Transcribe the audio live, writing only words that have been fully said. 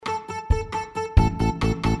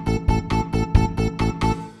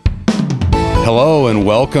Hello and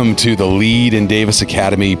welcome to the Lead in Davis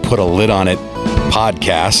Academy Put a Lid on It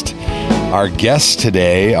podcast. Our guests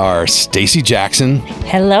today are Stacy Jackson.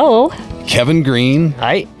 Hello. Kevin Green.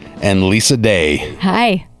 Hi. And Lisa Day.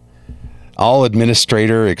 Hi. All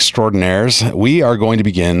administrator extraordinaires. We are going to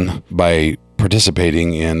begin by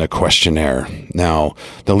participating in a questionnaire. Now,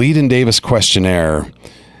 the Lead in Davis questionnaire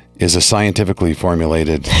is a scientifically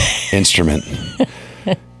formulated instrument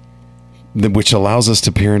which allows us to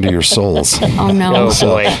peer into your souls. Oh no! Oh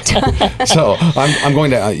boy! So I'm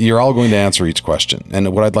going to. You're all going to answer each question,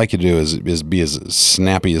 and what I'd like you to do is be as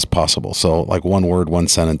snappy as possible. So like one word, one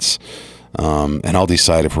sentence, and I'll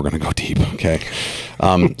decide if we're going to go deep. Okay.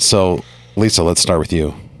 So Lisa, let's start with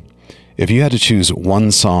you. If you had to choose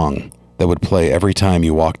one song that would play every time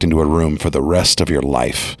you walked into a room for the rest of your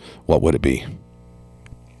life, what would it be?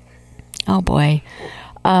 Oh boy.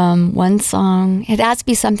 One song. It has to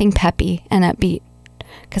be something peppy and upbeat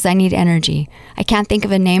because I need energy. I can't think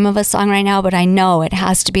of a name of a song right now, but I know it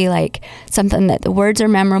has to be like something that the words are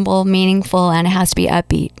memorable, meaningful, and it has to be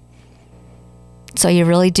upbeat. So you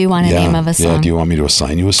really do want a name of a song. Yeah. Do you want me to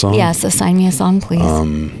assign you a song? Yes, assign me a song, please.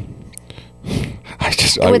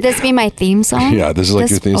 Would this be my theme song? Yeah, this is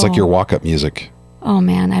like your theme. It's like your walk-up music. Oh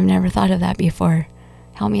man, I've never thought of that before.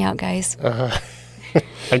 Help me out, guys. One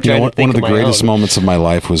of the greatest moments of my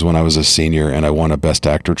life was when I was a senior and I won a Best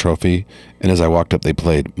Actor trophy. And as I walked up, they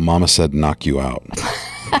played "Mama Said Knock You Out."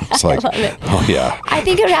 It's like, oh yeah. I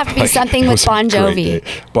think it would have to be something with Bon Jovi.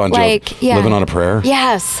 Bon Jovi. Like, yeah. "Living on a Prayer."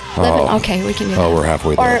 Yes. Okay, we can do that. Oh, we're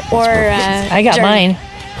halfway there. I got mine.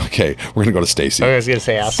 Okay, we're gonna go to Stacy. I was gonna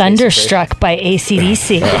say "Thunderstruck" by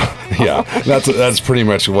AC/DC. Yeah, that's pretty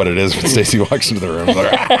much what it is when Stacy walks into the room.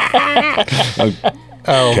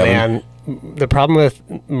 Oh Kevin? Man, the problem with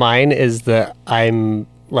mine is that I'm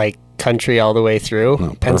like country all the way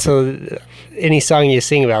through, and so any song you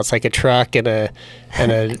sing about, it's like a truck and a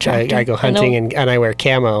I go hunting and I wear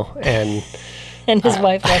camo and his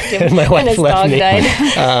wife left him. And my wife and his left dog me.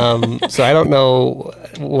 died. So I don't know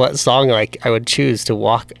what song like I would choose to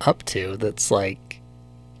walk up to. That's like,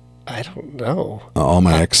 I don't know. All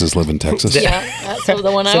my exes live in Texas. Yeah, that's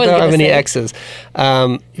the one I So was don't going have to any say. exes,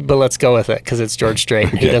 but let's go with it because it's George Strait.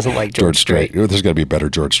 Who doesn't like George Strait? There's got to be a better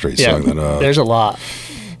George Strait song than. There's a lot.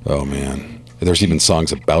 Oh man, there's even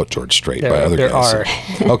songs about George Strait by other There guys. are.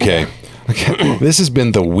 Okay. This has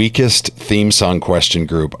been the weakest theme song question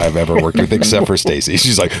group I've ever worked with, except for Stacy.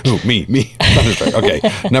 She's like, "Ooh, me." Okay,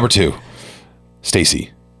 number 2,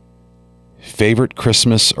 Stacy. Favorite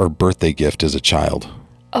Christmas or birthday gift as a child?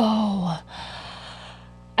 Oh,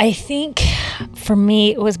 I think for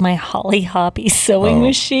me it was my Holly Hoppy sewing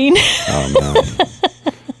machine. Oh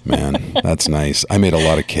man, that's nice. I made a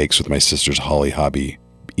lot of cakes with my sister's Holly Hobby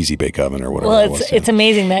Easy Bake Oven or whatever. Well, it was. it's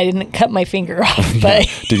amazing that I didn't cut my finger off. But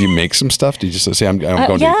Did you make some stuff? Did you just say I'm going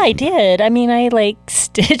to? yeah, I did. I mean, I like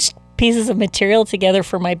stitched pieces of material together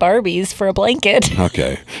for my Barbies for a blanket.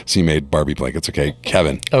 Okay, so you made Barbie blankets. Okay,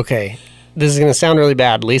 Kevin. Okay, this is going to sound really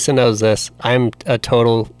bad. Lisa knows this. I'm a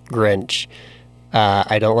total Grinch.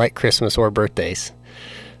 I don't like Christmas or birthdays.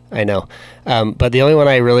 I know. But the only one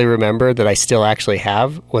I really remember that I still actually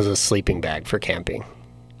have was a sleeping bag for camping.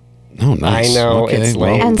 Oh, nice. I know, Okay, it's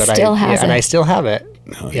lame, And but still has and it. I still have it.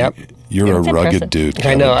 Yep. You're a That's rugged impressive. dude,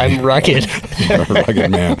 Kevin. I know, I'm rugged. You're a rugged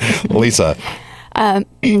man. Lisa.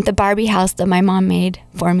 The Barbie house that my mom made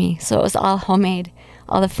for me. So it was all homemade.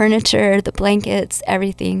 All the furniture, the blankets,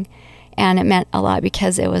 everything. And it meant a lot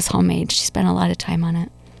because it was homemade. She spent a lot of time on it.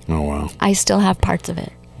 Oh, wow. I still have parts of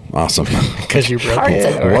it. Awesome. Because you broke Parts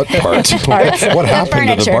it. of or- What parts? Parts. What happened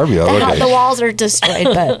to the furniture. Barbie? Oh, The okay. walls are destroyed,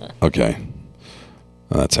 but Okay.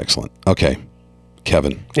 Well, that's excellent. Okay.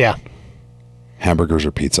 Kevin, Yeah, hamburgers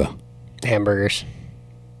or pizza? hamburgers.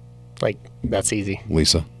 Like, that's easy.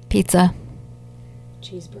 Lisa? pizza.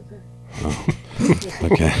 Cheeseburger.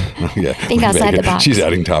 Okay. Yeah. Think outside the box. She's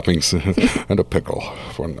adding toppings and a pickle.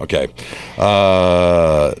 Okay.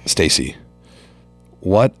 Stacy,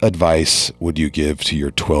 what advice would you give to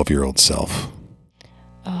your 12-year-old self?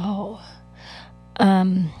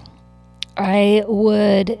 I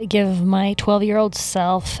would give my 12-year-old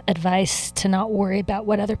self advice to not worry about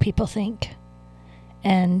what other people think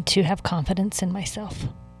and to have confidence in myself.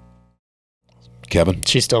 Kevin?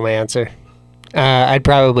 She's still my answer. I'd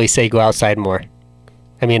probably say go outside more.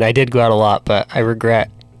 I mean, I did go out a lot, but I regret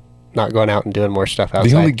not going out and doing more stuff outside.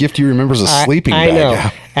 The only gift you remember is a sleeping I bag. know,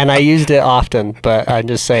 and I used it often, but I'm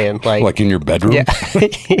just saying, Like in your bedroom? yeah.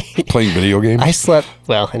 Playing video games? I slept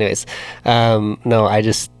well. Anyways, no, I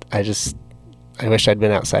wish I'd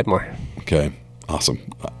been outside more. Okay. Awesome.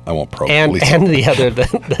 I won't probe. And Lisa. and the other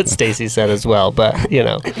that Stacy said as well, but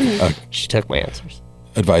she took my answers.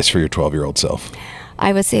 advice for your 12-year-old self?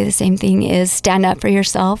 I would say the same thing is stand up for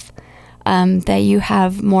yourself, that you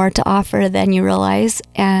have more to offer than you realize,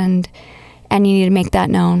 and you need to make that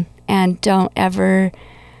known. And don't ever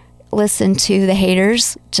listen to the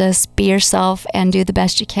haters. Just be yourself and do the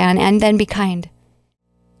best you can, and then be kind.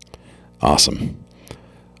 Awesome.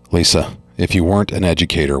 Lisa, if you weren't an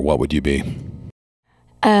educator, what would you be?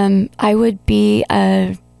 I would be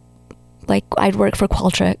I'd work for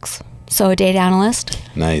Qualtrics, so a data analyst.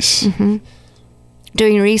 Nice. Mm-hmm.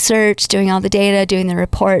 Doing research, doing all the data, doing the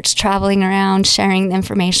reports, traveling around, sharing the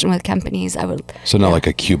information with companies. So not like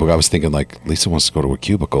a cubicle. I was thinking like Lisa wants to go to a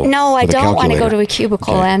cubicle. No, I with a don't want to go calculator. to a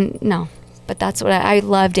cubicle, Okay. and no. But that's what I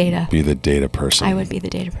love data. Be the data person. I would be the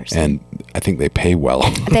data person. And I think they pay well.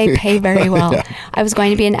 They pay very well. Yeah. I was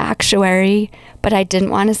going to be an actuary, but I didn't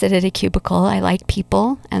want to sit at a cubicle. I like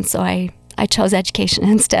people, and so I chose education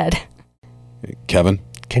instead. Kevin?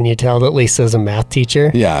 Can you tell that Lisa's a math teacher?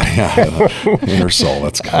 Yeah. In her soul,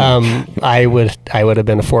 that's cool. I would have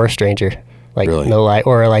been a forest ranger, like Really? no lie,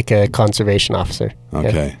 or like a conservation officer.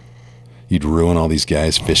 Okay. You'd ruin all these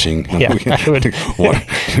guys fishing. Yeah, I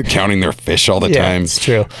would. Counting their fish all the Yeah, time. it's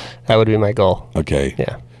true. That would be my goal. Okay.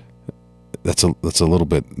 Yeah. That's a little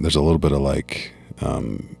bit. There's a little bit of like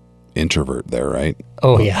introvert there, right?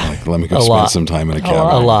 Oh yeah. Like, let me go A spend lot. some time in a A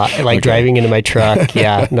cabin. lot. Like Okay. driving into my truck.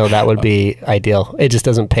 Yeah. No, that would be ideal. It just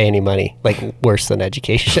doesn't pay any money. Like worse than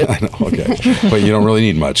education. I know. Okay, but you don't really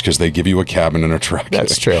need much because they give you a cabin and a truck.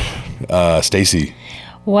 That's true. Stacy.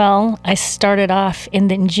 Well, I started off in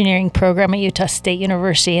the engineering program at Utah State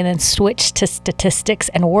University and then switched to statistics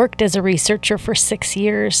and worked as a researcher for 6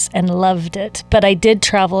 years and loved it. But I did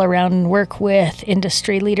travel around and work with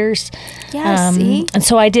industry leaders. Yeah, see? And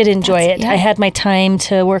so I did enjoy it. Yeah. I had my time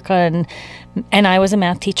to work on, and I was a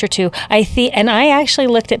math teacher too. And I actually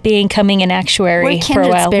looked at becoming an actuary We're for a kindred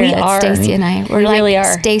while. spirits, We are. Stacy and I. We're We like really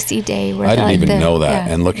are. Stacy Day. We're I didn't like even know that,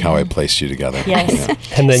 yeah. and look how I placed you together. Yes. Yeah.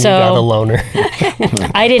 And then So- you got a loner.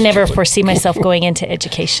 I didn't ever foresee myself going into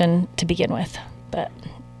education to begin with, but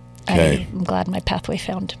Okay. I'm glad my pathway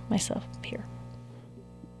found myself here.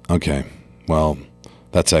 Okay. Well,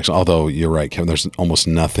 that's excellent. Although you're right, Kevin, there's almost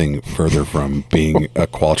nothing further from being a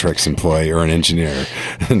Qualtrics employee or an engineer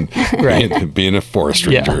than being a forest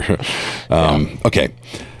ranger. Okay.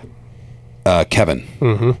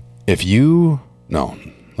 Kevin, if you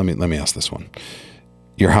let me ask this one.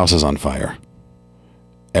 Your house is on fire.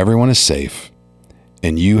 Everyone is safe,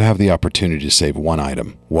 and you have the opportunity to save one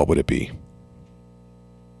item. What would it be?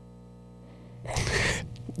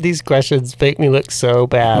 These questions make me look so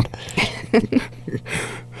bad.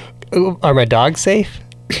 Are my dogs safe?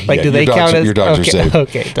 Like, Yeah, do they your dogs- count as your dogs are okay, safe.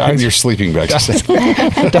 Okay, dogs. Your sleeping bags are safe.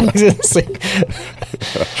 Dogs in sleep.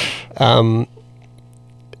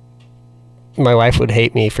 My wife would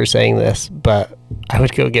hate me for saying this, but I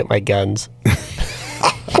would go get my guns.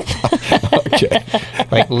 Okay.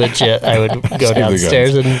 Like legit, I would go the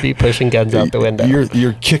downstairs and be pushing guns out the window.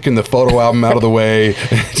 You're kicking the photo album out of the way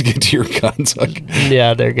to get to your guns. Okay.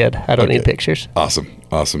 Yeah, they're good. I don't Okay. need pictures. Awesome.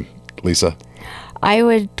 Lisa? I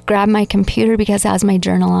would grab my computer because it has my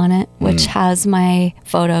journal on it, which has my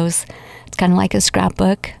photos. It's kind of like a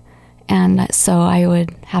scrapbook. And so I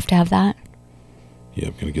would have to have that. Yeah,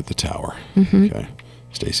 I'm going to get the tower. Mm-hmm. Okay.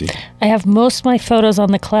 Stacy? I have most of my photos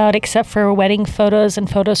on the cloud except for wedding photos and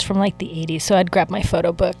photos from like the 80s. So I'd grab my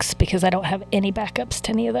photo books because I don't have any backups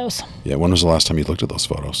to any of those. Yeah, when was the last time you looked at those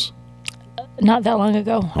photos? Not that long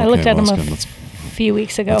ago. I Okay, looked at well, them that's a good. few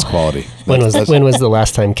weeks ago. That's quality. When was the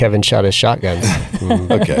last time Kevin shot his shotguns?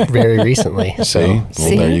 Okay. Very recently. See? So Well,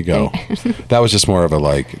 See? there you go. That was just more of a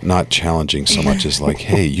like, not challenging so much as like,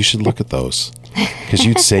 hey, you should look at those because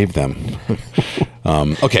you'd save them.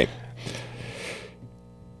 Okay.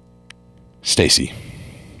 Stacy,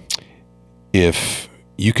 if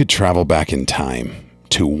you could travel back in time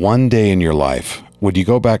to one day in your life, would you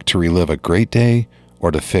go back to relive a great day or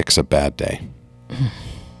to fix a bad day?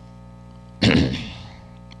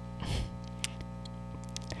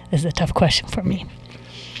 This is a tough question for me.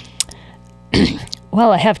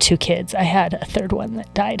 Well, I have 2 kids. I had a third one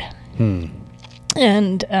that died.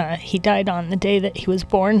 And he died on the day that he was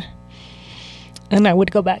born. And I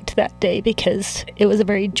would go back to that day because it was a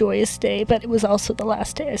very joyous day, but it was also the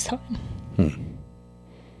last day I saw him.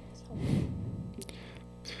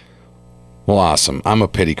 Well, awesome. I'm a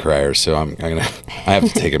pity crier, so I have to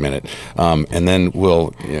take a minute, and then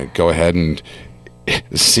we'll go ahead and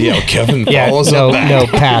see how Kevin follows up. No,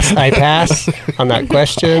 pass. I pass on that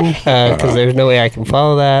question because there's no way I can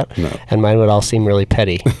follow that, No. and mine would all seem really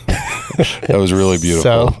petty. That was really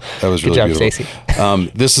beautiful. So, that was good really job, beautiful.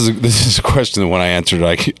 Stacy. This is a question that when I answered,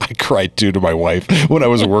 I cried too to my wife when I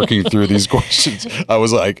was working through these questions. I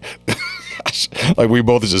was like, like we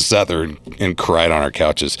both just sat there and cried on our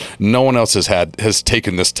couches. No one else has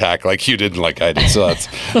taken this tack like you did and like I did. So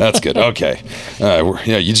that's good. Okay.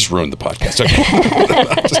 Yeah, you just ruined the podcast. Okay.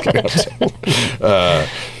 I'm just kidding.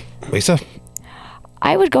 Lisa?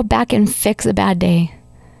 I would go back and fix a bad day.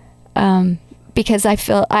 Because I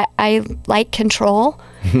feel I like control.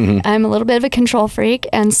 I'm a little bit of a control freak.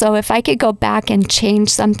 And so if I could go back and change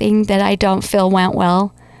something that I don't feel went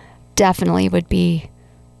well, definitely would be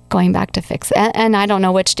going back to fix it. And I don't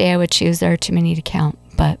know which day I would choose. There are too many to count,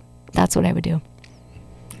 but that's what I would do.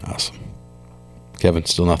 Awesome. Kevin,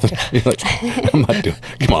 still nothing? You're like, I'm not doing,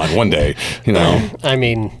 come on, one day, you know. I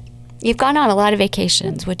mean, you've gone on a lot of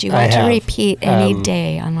vacations. Would you want to repeat any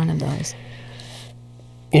day on one of those?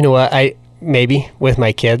 You know what? Maybe with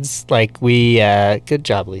my kids, like good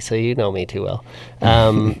job, Lisa. You know me too well.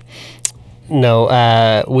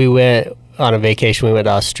 No, we went on a vacation. We went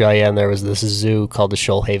to Australia, and there was this zoo called the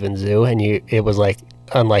Shoalhaven Zoo, and it was like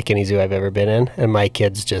unlike any zoo I've ever been in. And my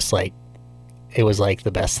kids just like, it was like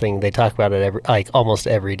the best thing. They talk about it almost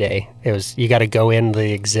every day. It was, you got to go in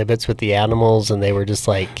the exhibits with the animals, and they were just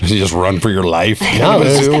like, you just run for your life.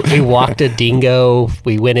 No, we walked a dingo.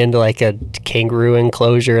 We went into like a kangaroo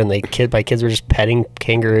enclosure, and my kids were just petting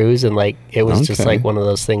kangaroos, and like it was just like one of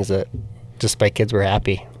those things that just my kids were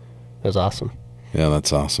happy. It was awesome. Yeah,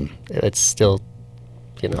 that's awesome. It's still,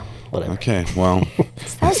 whatever. Okay, well.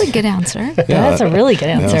 That was a good answer. Yeah, that's a really good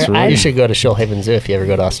answer. You should go to Shoalhaven Zoo if you ever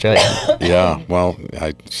go to Australia. Yeah, well,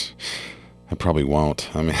 I probably won't.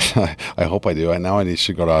 I mean, I hope I do. I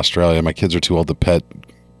should go to Australia. My kids are too old to pet.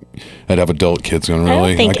 I'd have adult kids going, really? I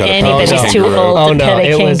don't think gotta anybody's pet a too kangaroo. old to pet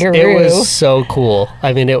a kangaroo. It was so cool.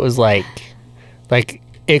 I mean, it was like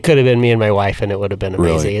it could have been me and my wife, and it would have been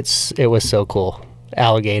amazing. Really? It was so cool.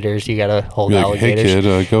 Alligators, you gotta hold Like, alligators. hey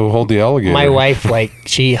kid, go hold the alligator. My wife,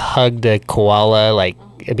 she hugged a koala. Like,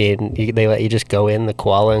 I mean, they let you just go in the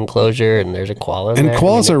koala enclosure, and there's a koala. And there.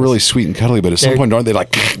 koalas are really sweet and cuddly, but at some point, aren't they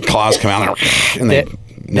like claws come out and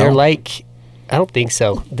they're like, I don't think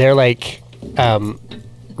so. They're like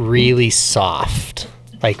really soft,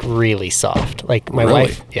 like really soft. Like my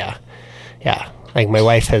wife, yeah. Like my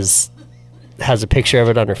wife has a picture of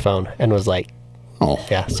it on her phone and was like, oh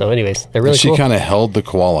yeah. So, anyways, they're really cool. She kind of held the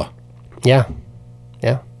koala. Yeah.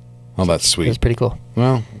 Oh, that's sweet. It was pretty cool.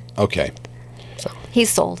 Well, okay. He's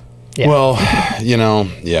sold. Yeah. Well,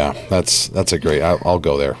 yeah, that's a great. I'll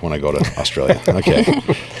go there when I go to Australia. Okay.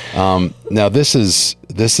 Now this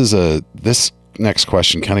next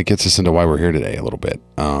question kind of gets us into why we're here today a little bit.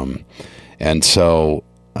 And so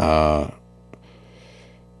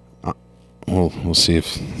we'll see if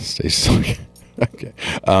Stacy's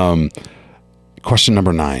okay. Question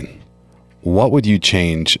number 9. What would you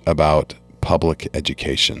change about public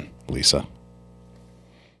education, Lisa?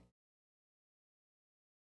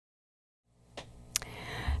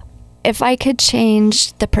 If I could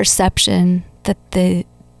change the perception that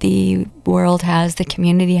the world has, the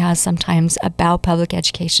community has sometimes about public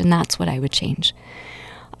education, that's what I would change.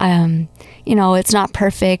 It's not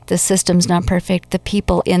perfect. The system's not perfect. The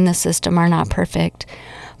people in the system are not perfect.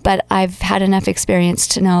 But I've had enough experience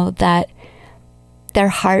to know that their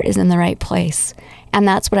heart is in the right place. And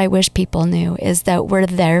that's what I wish people knew, is that we're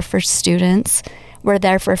there for students, we're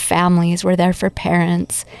there for families, we're there for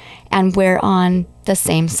parents, and we're on the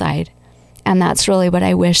same side. And that's really what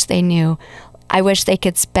I wish they knew. I wish they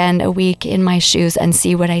could spend a week in my shoes and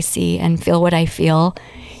see what I see and feel what I feel.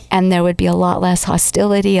 And there would be a lot less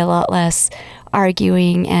hostility, a lot less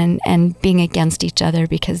arguing and being against each other,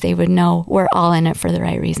 because they would know we're all in it for the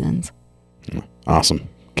right reasons. Awesome.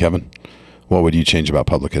 Kevin, what would you change about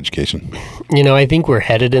public education? I think we're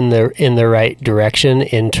headed in the right direction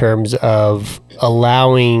in terms of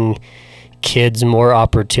allowing kids more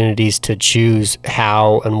opportunities to choose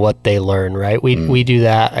how and what they learn, right? We do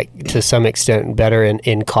that to some extent better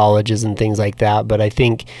in colleges and things like that. But I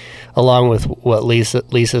think along with what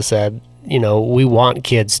Lisa said, we want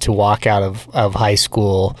kids to walk out of high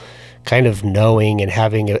school kind of knowing and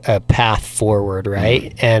having a path forward,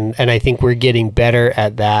 right? And I think we're getting better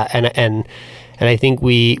at that. And I think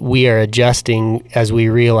we are adjusting as we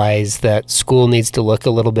realize that school needs to look a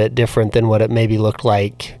little bit different than what it maybe looked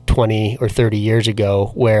like 20 or 30 years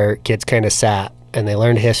ago, where kids kind of sat and they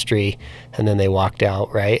learned history and then they walked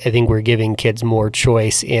out, right? I think we're giving kids more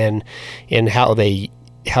choice in how they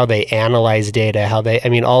analyze data,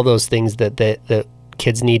 all those things that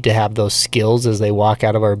kids need to have those skills as they walk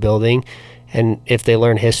out of our building. And if they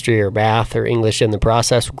learn history or math or English in the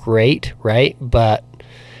process, great, right? But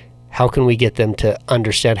how can we get them to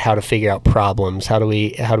understand how to figure out problems? How do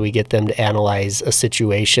we get them to analyze a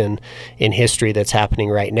situation in history that's happening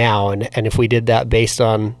right now? And if we did that based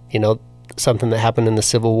on, something that happened in the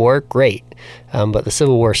Civil War, great. But the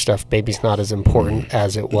Civil War stuff maybe is not as important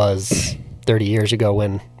as it was 30 years ago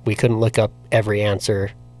when we couldn't look up every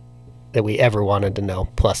answer that we ever wanted to know,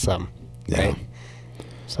 plus some. Yeah. Right?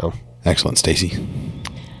 So. Excellent. Stacy?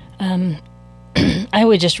 I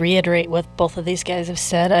would just reiterate what both of these guys have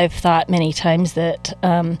said. I've thought many times that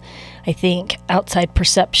I think outside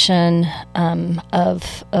perception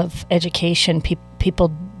of education,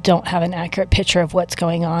 people don't have an accurate picture of what's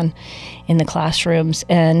going on in the classrooms,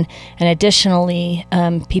 and additionally,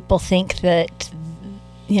 people think that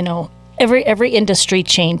every industry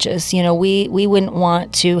changes. We wouldn't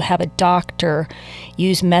want to have a doctor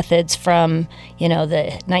use methods from the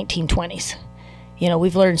 1920s.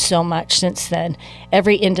 We've learned so much since then.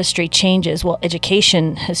 Every industry changes. Well,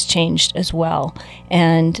 education has changed as well.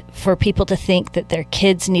 And for people to think that their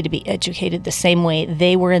kids need to be educated the same way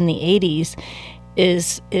they were in the 80s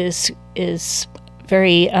is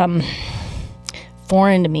very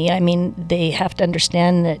foreign to me. I mean, they have to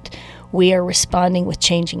understand that we are responding with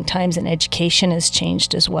changing times, and education has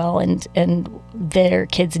changed as well, and their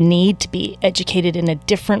kids need to be educated in a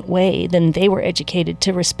different way than they were educated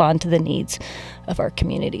to respond to the needs of our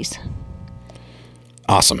communities.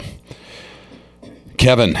 Awesome.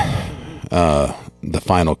 Kevin, the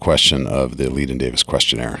final question of the Lead and Davis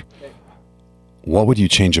questionnaire. What would you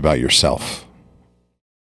change about yourself?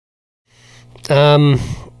 I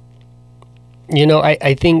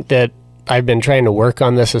think that I've been trying to work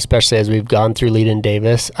on this, especially as we've gone through Lead and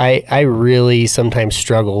Davis. I really sometimes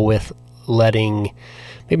struggle with letting,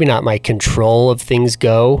 maybe not my control of things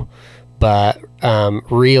go, but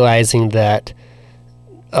realizing that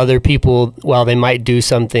other people, while they might do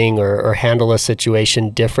something or handle a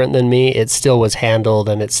situation different than me, it still was handled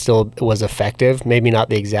and it still was effective. Maybe not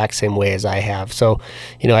the exact same way as I have. So,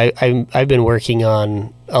 I've been working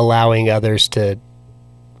on allowing others to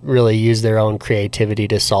really use their own creativity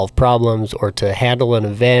to solve problems or to handle an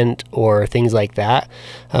event or things like that,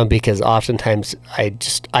 because oftentimes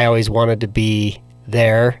I always wanted to be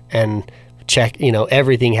there and check,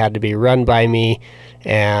 everything had to be run by me,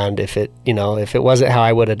 and if it wasn't how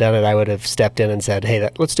I would have done it, I would have stepped in and said, hey,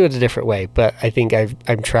 let's do it a different way. But I think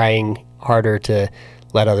I'm trying harder to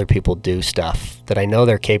let other people do stuff that I know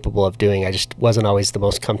they're capable of doing. I just wasn't always the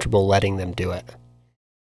most comfortable letting them do it.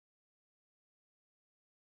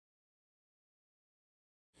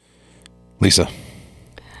 Lisa?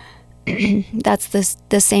 That's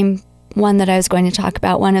the same one that I was going to talk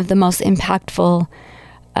about. One of the most impactful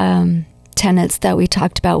tenets that we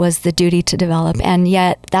talked about was the duty to develop, and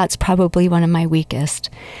yet that's probably one of my weakest,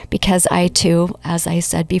 because I too, as I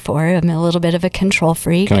said before, I'm a little bit of a control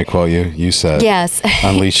freak. Can I quote you? You said, yes.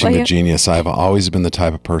 Unleashing the genius. I've always been the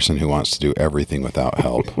type of person who wants to do everything without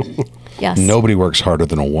help. Yes. Nobody works harder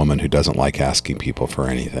than a woman who doesn't like asking people for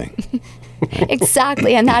anything.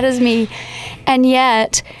 Exactly, and that is me. And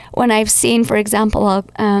yet, when I've seen, for example,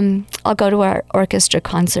 I'll go to our orchestra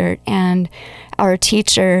concert, and our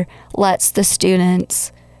teacher lets the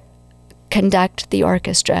students conduct the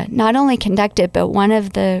orchestra. Not only conduct it, but one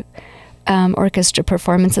of the orchestra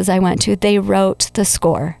performances I went to, they wrote the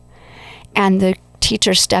score, and the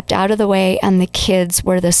teacher stepped out of the way, and the kids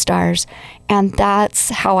were the stars. And that's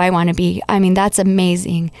how I want to be. I mean, that's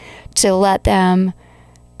amazing, to let them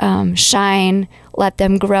shine, let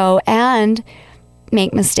them grow, and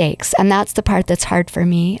make mistakes. And that's the part that's hard for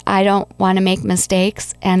me. I don't want to make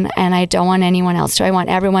mistakes, and I don't want anyone else to. I want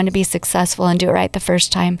everyone to be successful and do it right the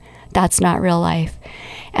first time. That's not real life.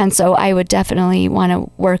 And so I would definitely want to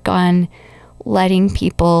work on letting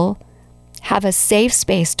people have a safe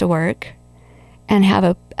space to work and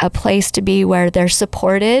have a place to be where they're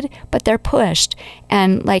supported, but they're pushed.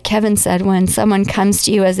 And like Kevin said, when someone comes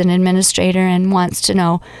to you as an administrator and wants to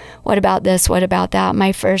know, what about this, what about that,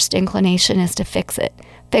 my first inclination is to fix it,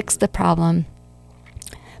 fix the problem.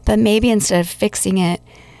 But maybe instead of fixing it,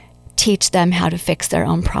 teach them how to fix their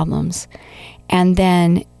own problems. And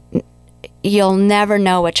then you'll never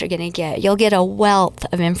know what you're going to get. You'll get a wealth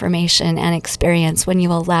of information and experience when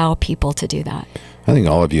you allow people to do that. I think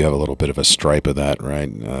all of you have a little bit of a stripe of that, right?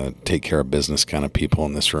 Take care of business kind of people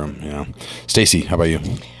in this room. Yeah. Stacy, how about you?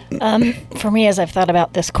 For me, as I've thought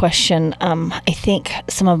about this question, I think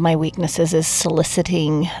some of my weaknesses is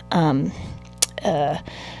soliciting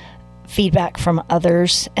feedback from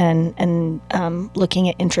others and looking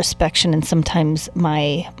at introspection and sometimes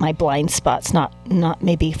my blind spots, not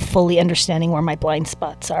maybe fully understanding where my blind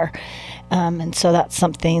spots are. And so that's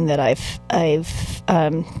something that I've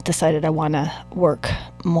decided I want to work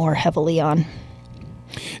more heavily on.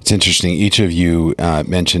 It's interesting. Each of you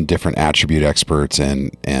mentioned different attribute experts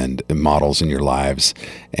and models in your lives,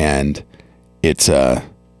 and it's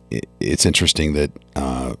interesting that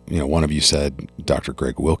one of you said Dr.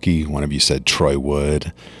 Greg Wilkie, one of you said Troy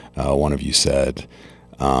Wood, one of you said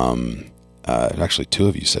actually two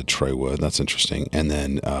of you said Troy Wood. That's interesting, and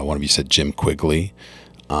then one of you said Jim Quigley.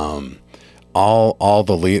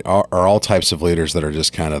 All types of leaders that are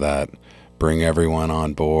just kind of that. Bring everyone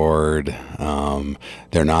on board.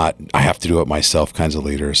 They're not, I have to do it myself kinds of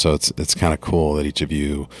leaders. So it's kind of cool that each of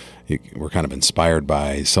you were kind of inspired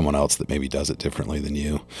by someone else that maybe does it differently than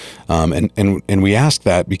you. And we ask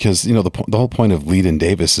that because, the whole point of Lead in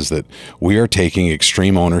Davis is that we are taking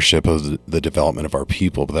extreme ownership of the development of our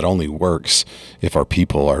people, but that only works if our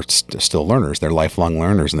people are still learners. They're lifelong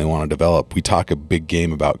learners and they want to develop. We talk a big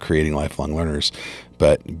game about creating lifelong learners,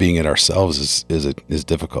 but being it ourselves is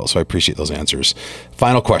difficult. So I appreciate those answers.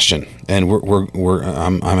 Final question, and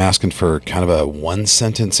I'm asking for kind of a one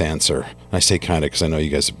sentence answer. I say kind of because I know you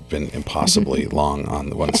guys have been impossibly long on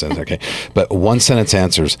the one sentence. Okay, but one sentence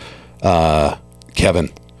answers.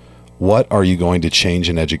 Kevin, what are you going to change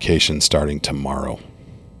in education starting tomorrow?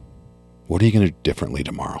 What are you going to do differently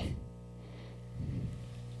tomorrow?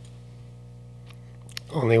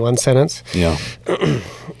 Only one sentence? Yeah.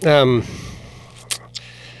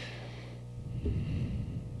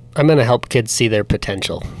 I'm going to help kids see their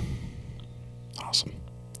potential. Awesome.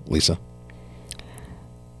 Lisa?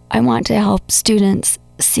 I want to help students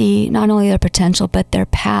see not only their potential, but their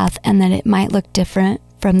path, and that it might look different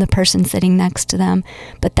from the person sitting next to them,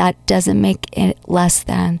 but that doesn't make it less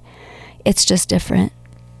than. It's just different.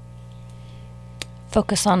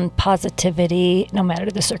 Focus on positivity no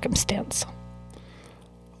matter the circumstance.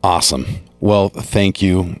 Awesome. Well, thank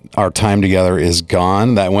you. Our time together is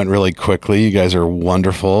gone. That went really quickly. You guys are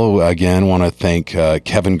wonderful. Again, want to thank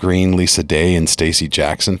Kevin Green, Lisa Day, and Stacy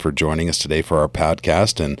Jackson for joining us today for our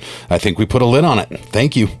podcast. And I think we put a lid on it.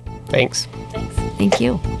 Thank you. Thanks. Thank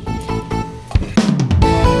you.